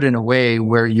you do it in a way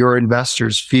where your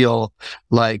investors feel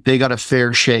like they got a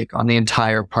fair shake on the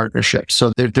entire partnership?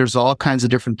 So there's all kinds of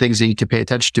different things that you need to pay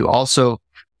attention to. Also,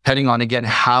 depending on, again,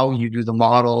 how you do the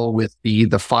model with the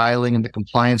filing and the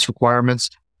compliance requirements,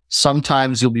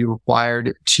 sometimes you'll be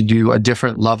required to do a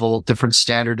different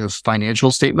standard of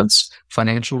financial statements,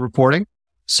 financial reporting.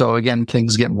 So again,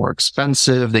 things get more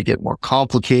expensive, they get more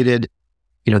complicated.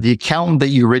 The accountant that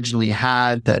you originally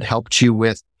had that helped you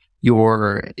with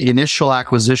your initial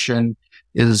acquisition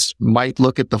might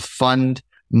look at the fund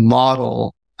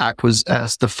model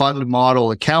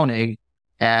accounting,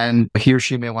 and he or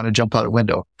she may want to jump out a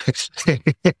window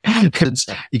because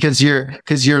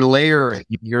you're layering,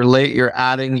 you're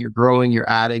adding, you're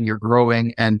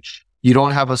growing, and you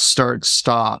don't have a start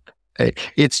stop.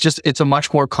 It's a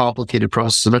much more complicated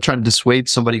process. I'm not trying to dissuade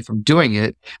somebody from doing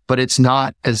it, but it's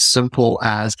not as simple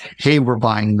as, hey, we're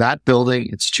buying that building.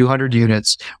 It's 200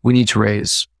 units. We need to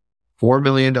raise $4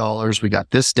 million. We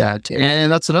got this debt.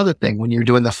 And that's another thing. When you're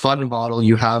doing the fund model,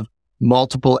 you have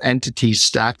multiple entities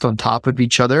stacked on top of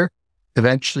each other,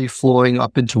 eventually flowing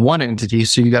up into one entity.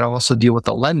 So you got to also deal with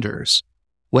the lenders.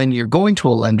 When you're going to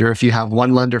a lender, if you have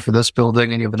one lender for this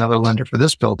building and you have another lender for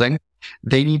this building,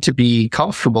 they need to be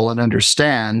comfortable and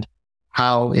understand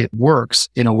how it works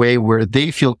in a way where they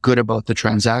feel good about the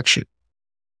transaction.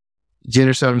 Do you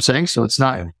understand what I'm saying? So it's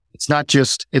not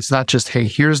just, hey,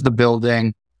 here's the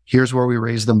building. Here's where we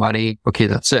raise the money. Okay,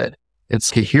 that's it.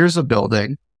 It's, okay, here's a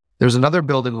building. There's another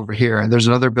building over here and there's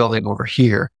another building over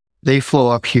here. They flow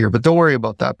up here, but don't worry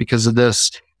about that because of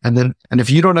this. And if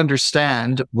you don't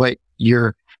understand what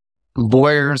your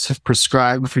lawyers have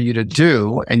prescribed for you to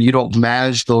do and you don't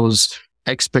manage those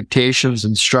expectations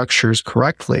and structures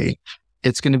correctly,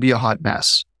 it's going to be a hot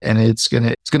mess and it's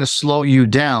going to slow you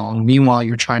down. Meanwhile,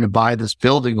 you're trying to buy this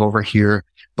building over here,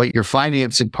 but your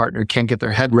financing partner can't get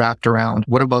their head wrapped around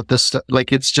what about this stuff?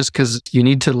 Like, it's just because you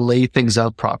need to lay things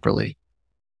out properly.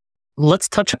 Let's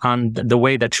touch on the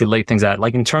way that you lay things out,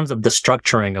 like in terms of the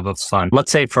structuring of a fund.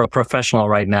 Let's say for a professional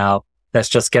right now that's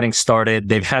just getting started,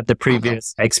 they've had the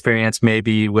previous experience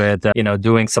maybe with,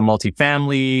 doing some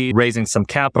multifamily, raising some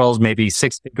capitals, maybe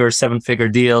 6-figure, 7-figure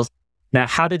deals. Now,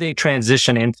 how do they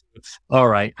transition into, all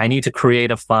right, I need to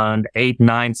create a fund, 8,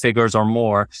 9 figures or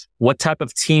more. What type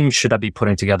of team should I be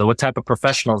putting together? What type of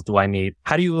professionals do I need?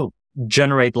 How do you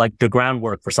generate like the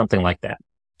groundwork for something like that?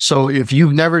 So if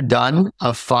you've never done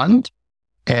a fund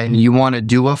and you want to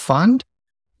do a fund,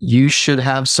 you should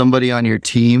have somebody on your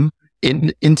team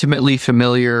intimately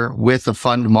familiar with the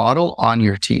fund model on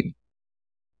your team,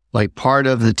 like part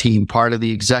of the team, part of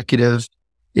the executive,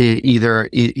 either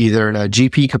in a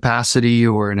GP capacity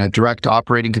or in a direct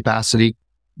operating capacity,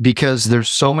 because there's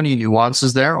so many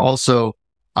nuances there. Also,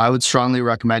 I would strongly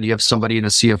recommend you have somebody in a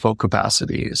CFO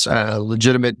capacity, a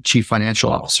legitimate chief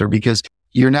financial officer, because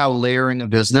you're now layering a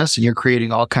business and you're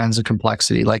creating all kinds of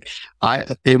complexity.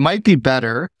 It might be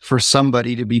better for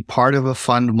somebody to be part of a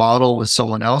fund model with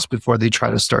someone else before they try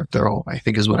to start their own, I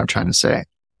think is what I'm trying to say.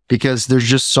 Because there's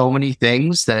just so many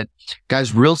things that,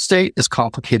 guys, real estate is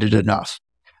complicated enough.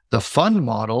 The fund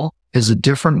model is a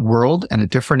different world and a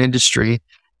different industry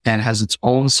and has its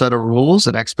own set of rules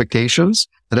and expectations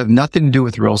that have nothing to do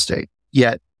with real estate.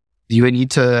 Yet you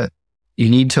need to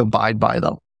abide by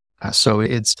them. So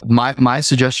it's my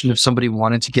suggestion if somebody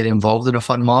wanted to get involved in a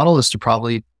fund model is to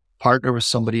probably partner with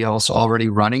somebody else already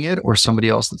running it or somebody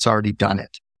else that's already done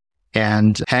it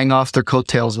and hang off their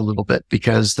coattails a little bit,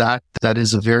 because that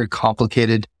is a very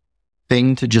complicated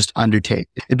thing to just undertake.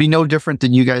 It'd be no different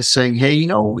than you guys saying, hey,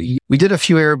 we did a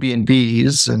few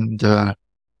Airbnbs and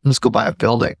let's go buy a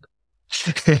building.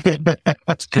 Exactly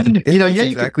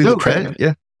the trend.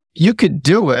 Yeah. You could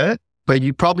do it, but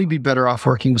you'd probably be better off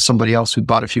working with somebody else who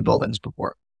bought a few buildings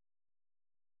before.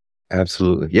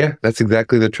 Absolutely. Yeah. That's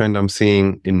exactly the trend I'm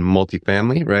seeing in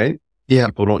multifamily, right? Yeah.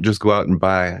 People don't just go out and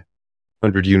buy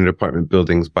 100-unit apartment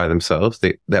buildings by themselves.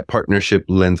 That partnership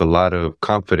lends a lot of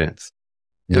confidence.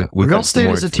 Yeah. Real estate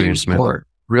is a team sport.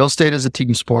 Real estate is a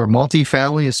team sport.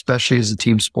 Multifamily, especially, is a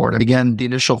team sport. And again, the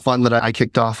initial fund that I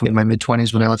kicked off in my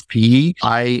mid-20s when I left PE,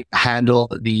 I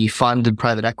handled the fund and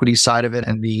private equity side of it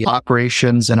and the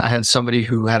operations. And I had somebody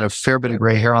who had a fair bit of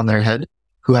gray hair on their head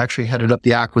who actually headed up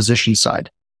the acquisition side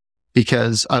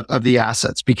because of the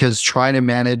assets, because trying to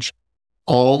manage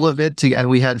all of it, and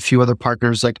we had a few other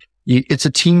partners, it's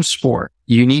a team sport.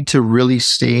 You need to really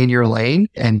stay in your lane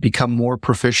and become more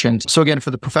proficient. So again,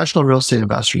 for the professional real estate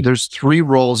investor, there's 3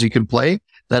 roles you can play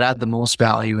that add the most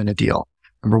value in a deal.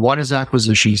 Number one is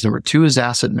acquisitions. Number two is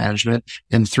asset management.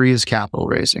 And three is capital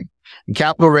raising. And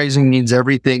capital raising means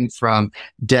everything from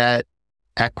debt,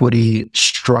 equity,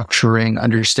 structuring,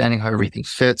 understanding how everything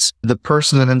fits. The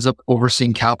person that ends up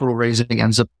overseeing capital raising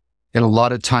ends up in a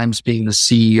lot of times being the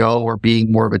CEO or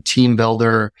being more of a team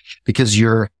builder, because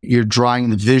you're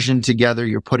drawing the vision together,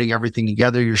 you're putting everything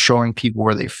together, you're showing people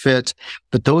where they fit.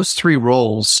 But those three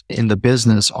roles in the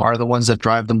business are the ones that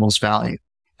drive the most value.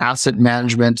 Asset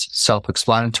management,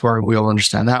 self-explanatory. We all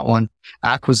understand that one.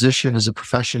 Acquisition is a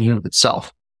profession in of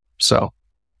itself. So,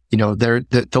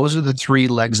 those are the three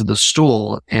legs of the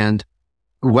stool. And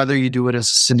whether you do it as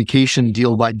a syndication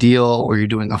deal by deal, or you're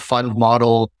doing a fund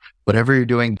model, whatever you're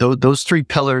doing, those three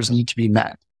pillars need to be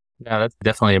met. Yeah, that's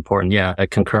definitely important. Yeah, I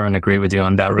concur and agree with you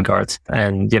on that regard.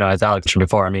 And, as Alex mentioned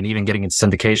before, even getting into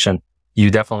syndication,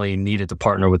 you definitely needed to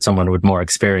partner with someone with more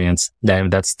experience.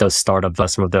 And that's the start of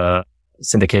some of the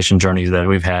syndication journeys that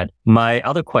we've had. My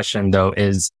other question, though,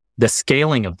 is the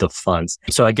scaling of the funds.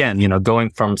 So again, going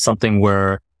from something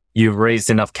where you've raised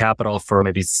enough capital for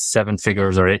maybe 7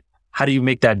 figures or 8, how do you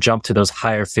make that jump to those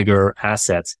higher figure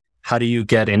assets? How do you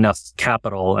get enough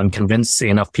capital and convince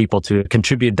enough people to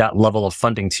contribute that level of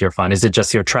funding to your fund? Is it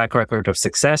just your track record of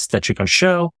success that you can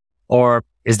show? Or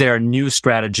is there a new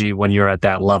strategy when you're at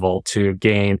that level to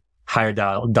gain higher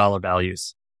dollar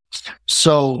values?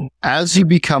 So as you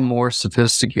become more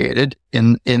sophisticated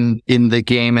in the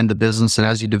game and the business, and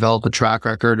as you develop a track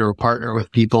record or partner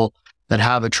with people that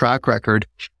have a track record,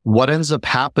 what ends up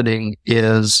happening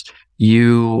is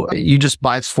you just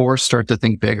by force start to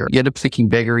think bigger. You end up thinking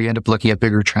bigger. You end up looking at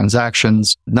bigger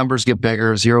transactions. Numbers get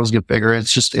bigger. Zeros get bigger.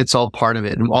 It's all part of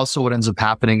it. And also what ends up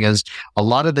happening is a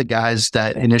lot of the guys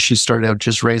that initially started out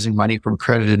just raising money from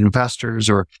accredited investors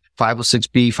or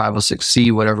 506B,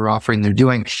 506C, whatever offering they're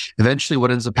doing, eventually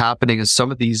what ends up happening is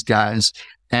some of these guys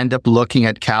end up looking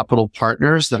at capital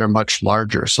partners that are much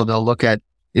larger. So they'll look at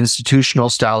institutional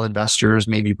style investors,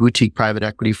 maybe boutique private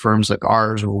equity firms like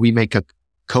ours, where we make a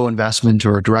co-investment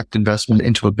or a direct investment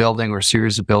into a building or a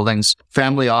series of buildings.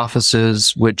 Family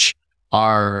offices, which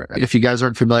are, if you guys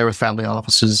aren't familiar with family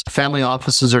offices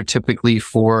are typically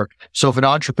so if an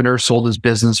entrepreneur sold his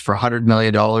business for $100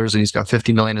 million and he's got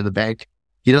 $50 million in the bank,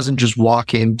 he doesn't just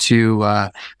walk into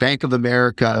Bank of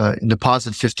America and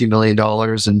deposit $50 million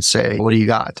and say, what do you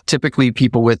got? Typically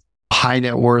people with high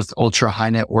net worth, ultra high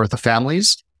net worth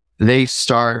families, they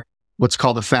start what's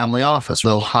called a family office.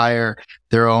 They'll hire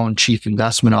their own chief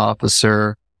investment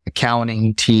officer,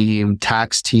 accounting team,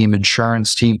 tax team,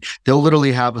 insurance team. They'll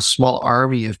literally have a small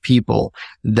army of people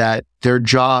that their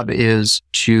job is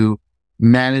to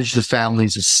manage the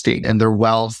family's estate and their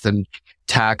wealth and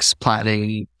tax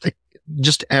planning, like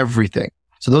just everything.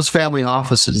 So those family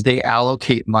offices, they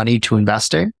allocate money to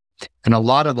investing, and a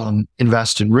lot of them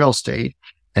invest in real estate.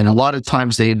 And a lot of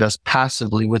times they invest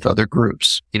passively with other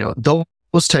groups.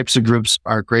 Those types of groups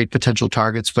are great potential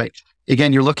targets. But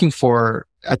again, you're looking for,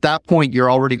 at that point, you're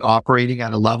already operating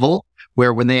at a level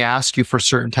where when they ask you for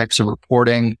certain types of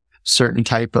reporting, certain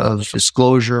type of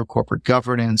disclosure, corporate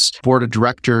governance, board of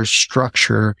directors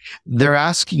structure, they're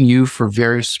asking you for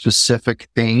very specific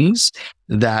things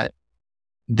that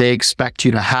they expect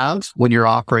you to have when you're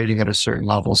operating at a certain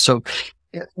level. So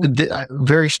the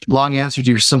very long answer to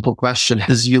your simple question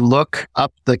is you look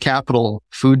up the capital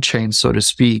food chain, so to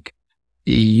speak,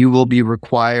 you will be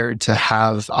required to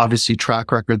have obviously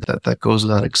track record that goes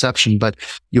without exception, but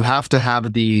you have to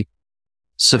have the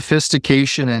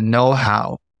sophistication and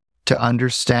know-how to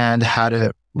understand how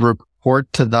to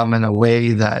report to them in a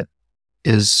way that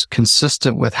is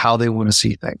consistent with how they want to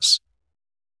see things.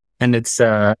 And it's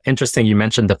interesting you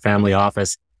mentioned the family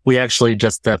office. We actually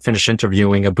just finished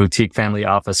interviewing a boutique family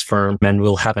office firm, and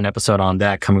we'll have an episode on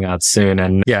that coming out soon.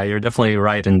 And yeah, you're definitely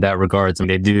right in that regards. And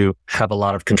they do have a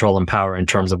lot of control and power in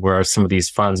terms of where some of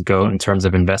these funds go in terms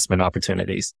of investment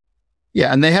opportunities.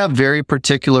 Yeah, and they have very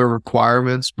particular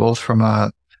requirements, both from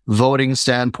a voting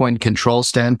standpoint, control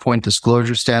standpoint,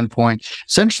 disclosure standpoint.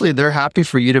 Essentially, they're happy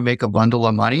for you to make a bundle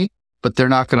of money, but they're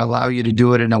not going to allow you to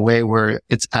do it in a way where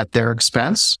it's at their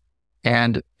expense.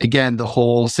 And again, the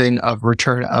whole thing of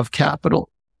return of capital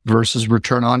versus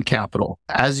return on capital.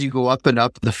 As you go up and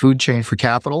up the food chain for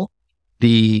capital,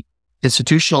 the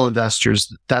institutional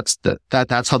investors, that's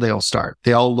how they all start.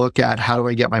 They all look at, how do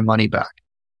I get my money back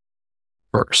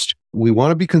first? We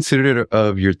want to be considerate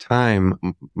of your time,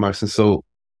 Marcin. So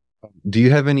do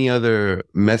you have any other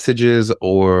messages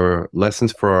or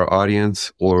lessons for our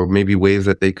audience, or maybe ways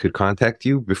that they could contact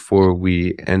you before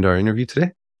we end our interview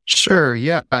today? Sure.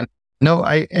 Yeah. No,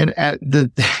 you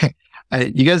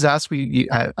guys asked me,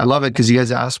 I love it because you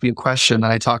guys asked me a question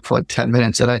and I talked for like 10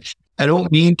 minutes, and I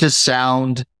don't mean to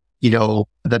sound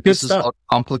that this is all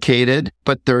complicated,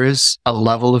 but there is a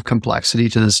level of complexity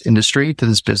to this industry, to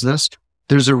this business.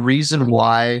 There's a reason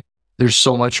why there's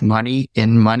so much money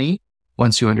in money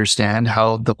once you understand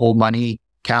how the whole money,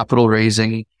 capital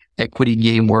raising, equity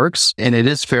game works. And it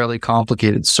is fairly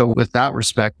complicated. So with that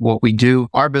respect, what we do,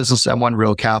 our business at One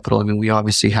Real Capital, we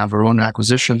obviously have our own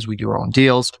acquisitions. We do our own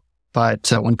deals.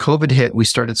 But when COVID hit, we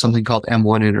started something called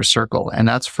M1 Inner Circle. And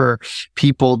that's for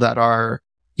people that are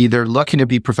either looking to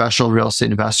be professional real estate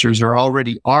investors or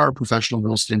already are professional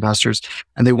real estate investors.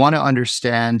 And they want to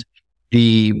understand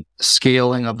the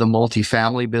scaling of the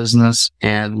multifamily business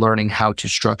and learning how to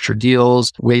structure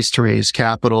deals, ways to raise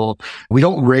capital. We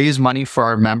don't raise money for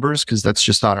our members because that's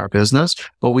just not our business,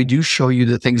 but we do show you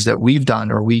the things that we've done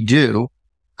or we do,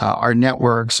 our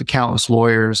networks, accountants,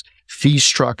 lawyers, fee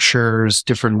structures,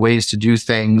 different ways to do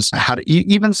things, how to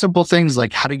even simple things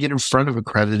like how to get in front of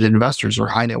accredited investors or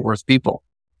high net worth people.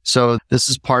 So this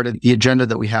is part of the agenda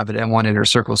that we have at M1 Inner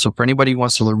Circle. So for anybody who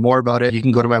wants to learn more about it, you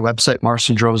can go to my website,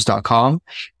 marcindrozdz.com.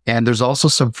 And there's also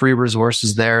some free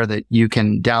resources there that you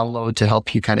can download to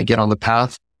help you kind of get on the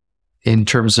path in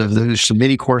terms of there's some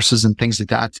mini courses and things like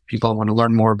that. People want to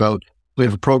learn more about. We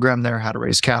have a program there, how to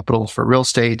raise capital for real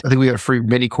estate. I think we have a free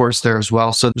mini course there as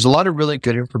well. So there's a lot of really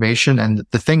good information. And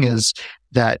the thing is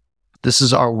that this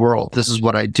is our world. This is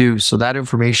what I do. So that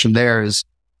information there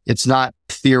it's not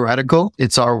theoretical.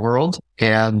 It's our world.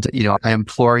 And, I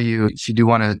implore you, if you do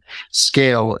want to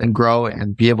scale and grow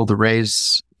and be able to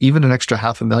raise even an extra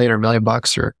 $500,000 or $1 million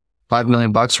or $5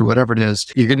 million or whatever it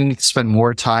is, you're going to need to spend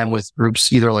more time with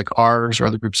groups, either like ours or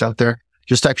other groups out there,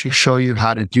 just to actually show you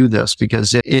how to do this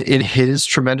because it is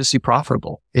tremendously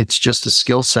profitable. It's just a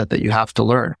skill set that you have to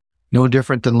learn. No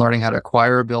different than learning how to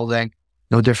acquire a building,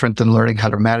 no different than learning how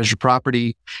to manage a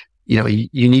property. You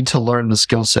need to learn the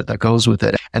skill set that goes with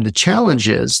it. And the challenge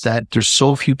is that there's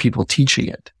so few people teaching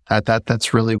it.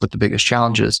 That's really what the biggest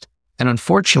challenge is. And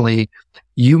unfortunately,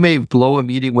 you may blow a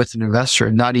meeting with an investor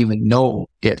and not even know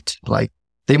it. Like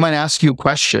they might ask you a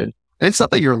question. And it's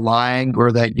not that you're lying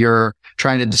or that you're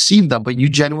trying to deceive them, but you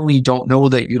genuinely don't know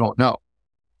that you don't know.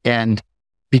 And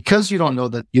because you don't know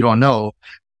that you don't know,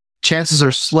 chances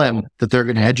are slim that they're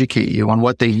going to educate you on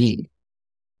what they need.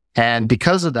 And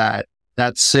because of that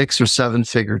 6 or 7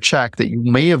 figure check that you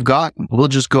may have gotten will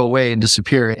just go away and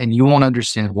disappear and you won't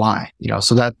understand why,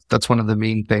 so that's one of the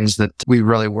main things that we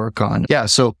really work on. Yeah.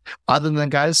 So other than that,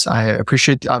 guys, I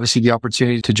appreciate obviously the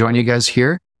opportunity to join you guys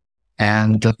here.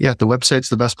 And the website's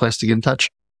the best place to get in touch.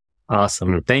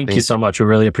 Awesome. Thank you so much. We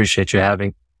really appreciate you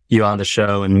having you on the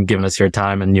show and giving us your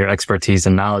time and your expertise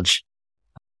and knowledge.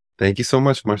 Thank you so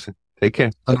much, Marcin. Take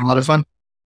care. A lot of fun.